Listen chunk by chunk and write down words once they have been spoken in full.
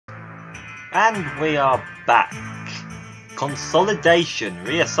And we are back. Consolidation,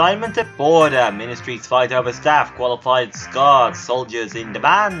 reassignment at border, ministries fight over staff, qualified guards, soldiers in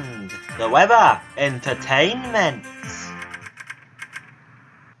demand. The weather, entertainment.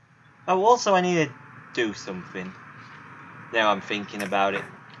 Oh, also I need to do something. Now I'm thinking about it.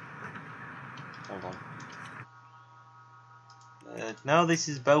 Hold on. No, this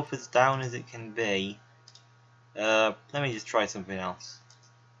is both as down as it can be. Let me just try something else.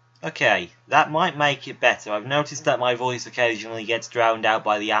 Okay, that might make it better. I've noticed that my voice occasionally gets drowned out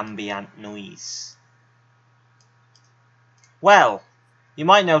by the ambient noise. Well, you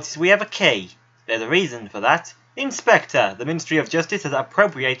might notice we have a key. There's a reason for that. Inspector, the Ministry of Justice has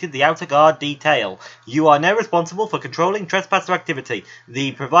appropriated the outer guard detail. You are now responsible for controlling trespasser activity.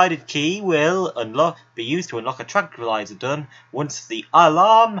 The provided key will be used to unlock a tranquilizer gun once the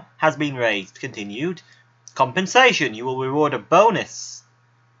alarm has been raised. Continued. Compensation, you will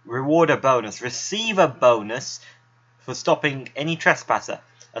receive a bonus for stopping any trespasser,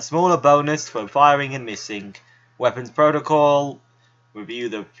 a smaller bonus for firing and missing. Weapons protocol, review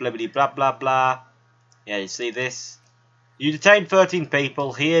the flibbity blah blah blah. Yeah, you see this? You detained 13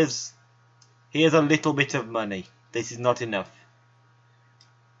 people, here's a little bit of money. This is not enough.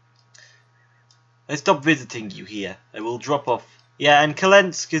 I stop visiting you here. I will drop off. Yeah, and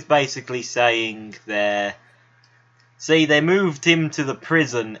Calensk is basically saying there. See, they moved him to the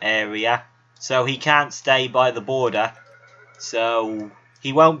prison area, so he can't stay by the border. So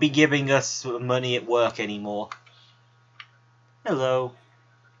he won't be giving us money at work anymore. Hello.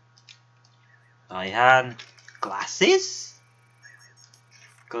 Ihan. Glasses?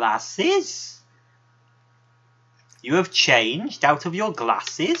 Glasses? You have changed out of your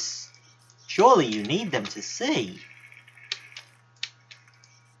glasses? Surely you need them to see.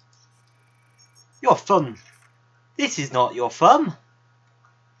 Your thumb. This is not your thumb.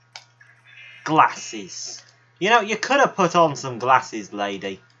 Glasses. You know, you could have put on some glasses,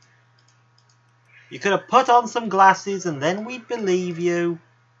 lady. You could have put on some glasses and then we'd believe you.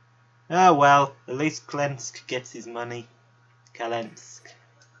 Oh well, at least Calensk gets his money. Calensk.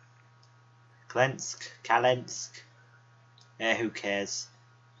 Yeah, who cares?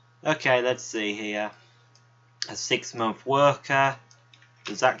 Okay, let's see here. A 6-month worker.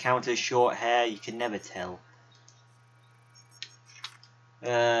 Does that count as short hair? You can never tell.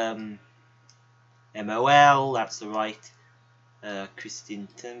 MOL, that's the right. Kristin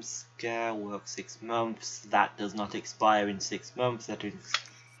Temska, work 6 months. That does not expire in 6 months. I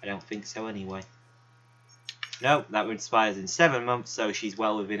don't think so anyway. No, that expires in 7 months, so she's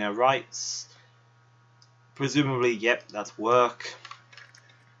well within her rights. Presumably, yep, that's work.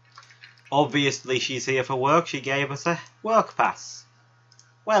 Obviously, she's here for work. She gave us a work pass.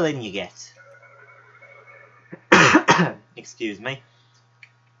 Well, in you get. Excuse me.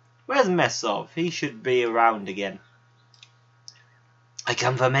 Where's Mesov? He should be around again. I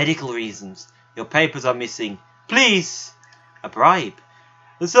come for medical reasons. Your papers are missing. Please! A bribe.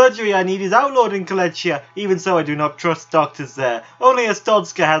 The surgery I need is outlawed in Kalechia. Even so, I do not trust doctors there. Only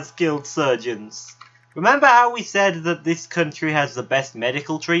Estodska has skilled surgeons. Remember how we said that this country has the best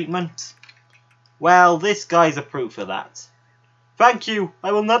medical treatment? Well, this guy's a proof of that. Thank you.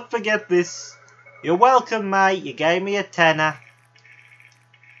 I will not forget this. You're welcome, mate. You gave me a tenner.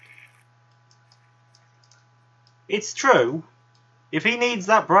 It's true. If he needs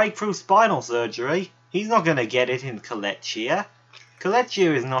that breakthrough spinal surgery, he's not going to get it in Kalechia.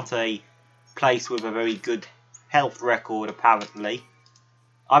 Kalechia is not a place with a very good health record, apparently.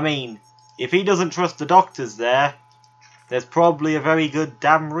 I mean, if he doesn't trust the doctors there, there's probably a very good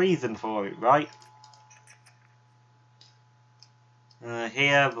damn reason for it, right?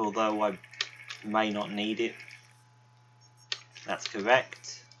 Here, although I may not need it. That's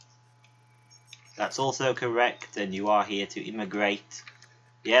correct. That's also correct, and you are here to immigrate.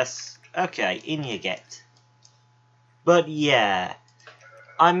 Yes? Okay, in you get. But yeah,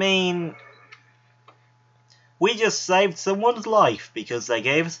 I mean, we just saved someone's life because they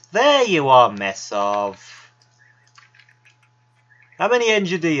gave us... There you are, Mesov. How many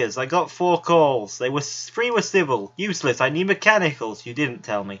engineers? I got 4 calls. 3 were civil. Useless. I need mechanicals. You didn't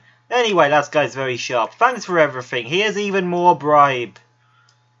tell me. Anyway, that guy's very sharp. Thanks for everything. Here's even more bribe.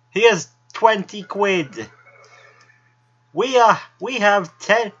 Here's 20 quid. We have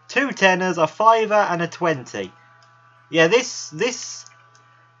 2 tenors, a 5er, and a 20. Yeah, this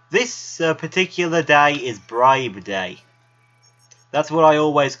particular day is Bribe Day. That's what I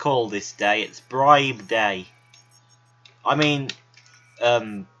always call this day. It's Bribe Day. I mean,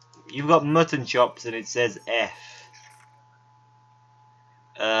 you've got mutton chops and it says F.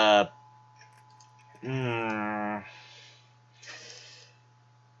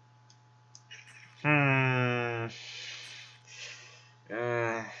 Hmm.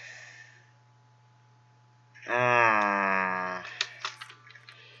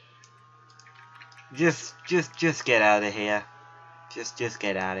 Just get out of here. Just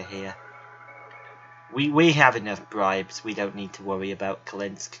get out of here. We have enough bribes. We don't need to worry about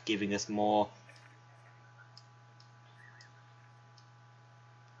Calensk giving us more.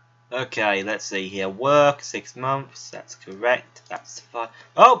 Okay, let's see here. Work, 6 months. That's correct. That's fine.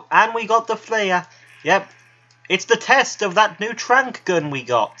 Oh, and we got the flare. Yep. It's the test of that new Trank gun we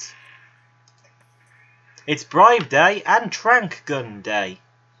got. It's Bribe Day and Trank Gun Day.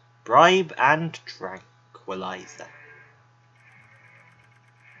 Bribe and Tranquilliser.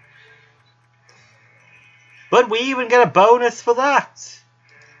 But we even get a bonus for that.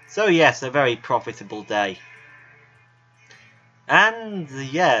 So yes, a very profitable day. And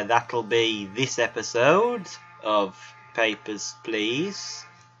yeah, that'll be this episode of Papers, Please.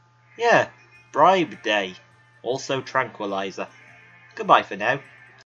 Yeah, Bribe Day. Also Tranquilliser. Goodbye for now.